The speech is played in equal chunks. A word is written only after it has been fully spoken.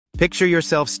Picture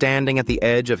yourself standing at the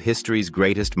edge of history's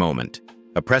greatest moment,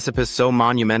 a precipice so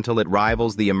monumental it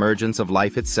rivals the emergence of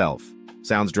life itself.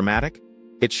 Sounds dramatic?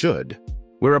 It should.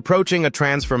 We're approaching a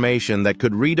transformation that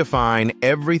could redefine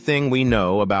everything we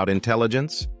know about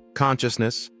intelligence,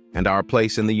 consciousness, and our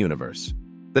place in the universe.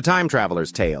 The time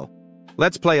traveler's tale.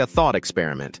 Let's play a thought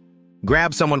experiment.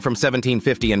 Grab someone from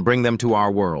 1750 and bring them to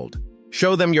our world.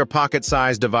 Show them your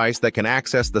pocket-sized device that can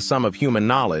access the sum of human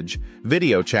knowledge,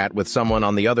 video chat with someone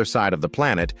on the other side of the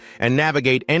planet, and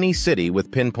navigate any city with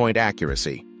pinpoint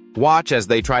accuracy. Watch as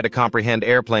they try to comprehend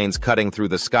airplanes cutting through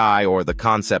the sky or the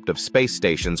concept of space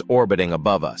stations orbiting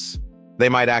above us. They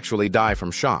might actually die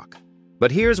from shock.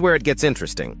 But here's where it gets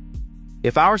interesting.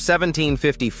 If our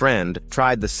 1750 friend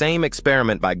tried the same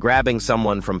experiment by grabbing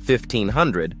someone from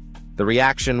 1500, the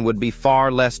reaction would be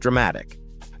far less dramatic.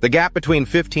 The gap between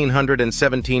 1500 and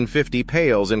 1750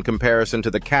 pales in comparison to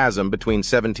the chasm between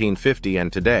 1750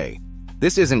 and today.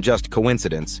 This isn't just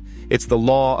coincidence, it's the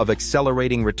law of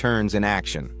accelerating returns in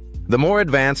action. The more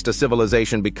advanced a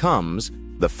civilization becomes,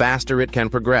 the faster it can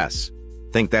progress.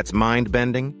 Think that's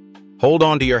mind-bending? Hold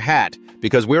on to your hat,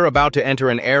 because we're about to enter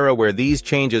an era where these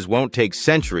changes won't take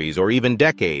centuries or even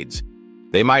decades.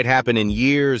 They might happen in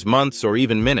years, months, or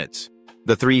even minutes.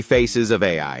 The three faces of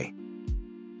AI.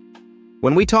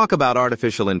 When we talk about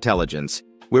artificial intelligence,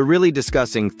 we're really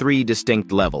discussing three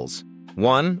distinct levels.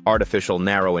 1. Artificial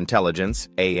narrow intelligence,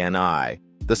 ANI,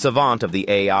 the savant of the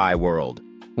AI world.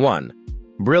 1.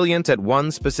 Brilliant at one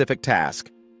specific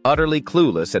task, utterly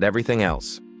clueless at everything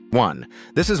else. 1.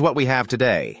 This is what we have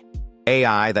today.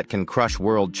 AI that can crush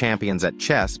world champions at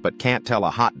chess but can't tell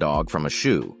a hot dog from a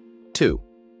shoe. 2.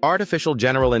 Artificial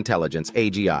general intelligence,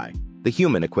 AGI, the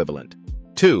human equivalent.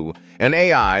 2. An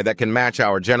AI that can match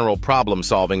our general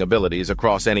problem-solving abilities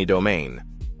across any domain.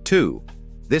 2.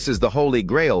 This is the holy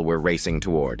grail we're racing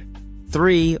toward.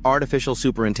 3. Artificial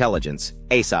superintelligence,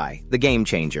 ASI, the game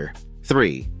changer.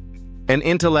 3. An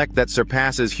intellect that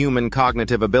surpasses human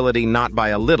cognitive ability not by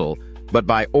a little, but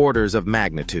by orders of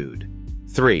magnitude.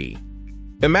 3.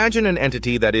 Imagine an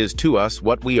entity that is to us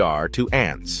what we are to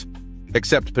ants,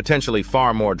 except potentially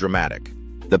far more dramatic.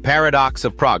 The paradox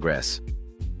of progress.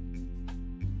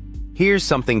 Here's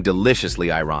something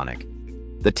deliciously ironic.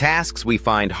 The tasks we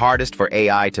find hardest for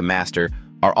AI to master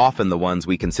are often the ones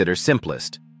we consider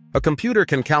simplest. A computer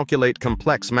can calculate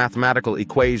complex mathematical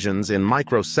equations in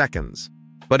microseconds,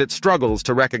 but it struggles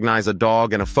to recognize a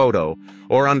dog in a photo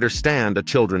or understand a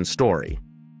children's story.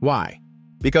 Why?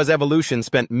 Because evolution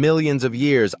spent millions of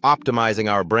years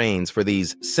optimizing our brains for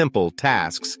these simple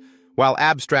tasks, while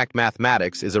abstract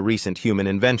mathematics is a recent human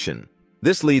invention.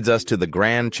 This leads us to the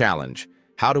grand challenge.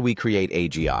 How do we create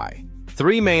AGI?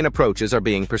 Three main approaches are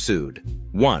being pursued.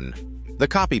 1. The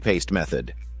copy-paste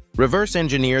method. Reverse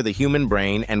engineer the human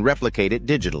brain and replicate it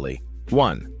digitally.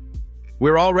 1.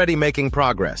 We're already making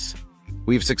progress.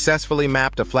 We've successfully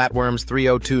mapped a flatworm's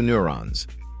 302 neurons.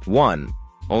 1.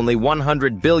 Only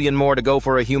 100 billion more to go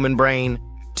for a human brain.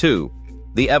 2.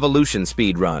 The evolution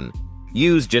speed run.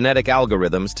 Use genetic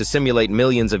algorithms to simulate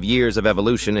millions of years of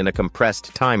evolution in a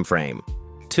compressed time frame.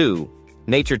 2.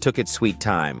 Nature took its sweet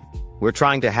time. We're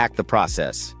trying to hack the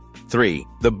process. 3.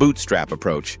 The bootstrap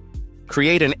approach.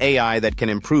 Create an AI that can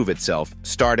improve itself,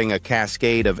 starting a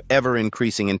cascade of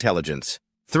ever-increasing intelligence.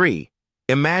 3.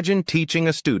 Imagine teaching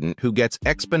a student who gets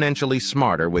exponentially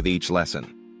smarter with each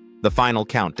lesson. The final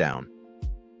countdown.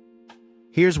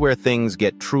 Here's where things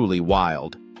get truly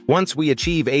wild. Once we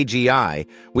achieve AGI,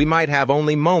 we might have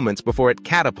only moments before it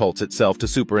catapults itself to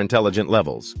superintelligent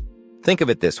levels. Think of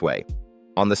it this way.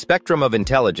 On the spectrum of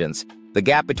intelligence, the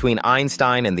gap between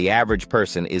Einstein and the average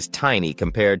person is tiny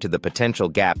compared to the potential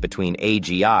gap between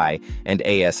AGI and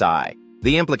ASI.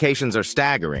 The implications are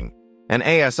staggering. An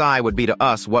ASI would be to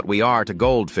us what we are to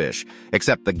goldfish,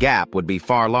 except the gap would be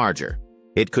far larger.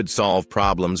 It could solve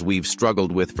problems we've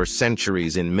struggled with for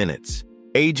centuries in minutes.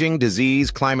 Aging, disease,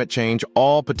 climate change,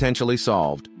 all potentially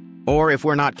solved. Or if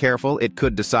we're not careful, it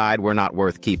could decide we're not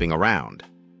worth keeping around.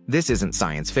 This isn't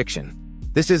science fiction.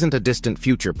 This isn't a distant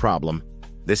future problem.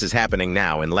 This is happening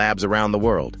now in labs around the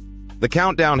world. The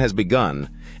countdown has begun,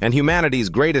 and humanity's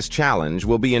greatest challenge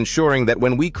will be ensuring that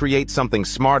when we create something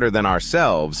smarter than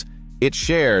ourselves, it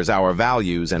shares our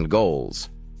values and goals.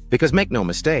 Because make no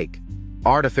mistake,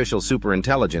 artificial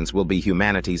superintelligence will be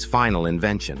humanity's final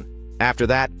invention. After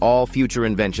that, all future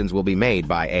inventions will be made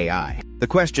by AI. The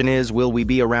question is, will we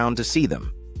be around to see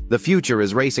them? The future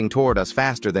is racing toward us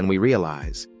faster than we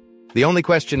realize. The only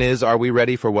question is, are we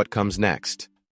ready for what comes next?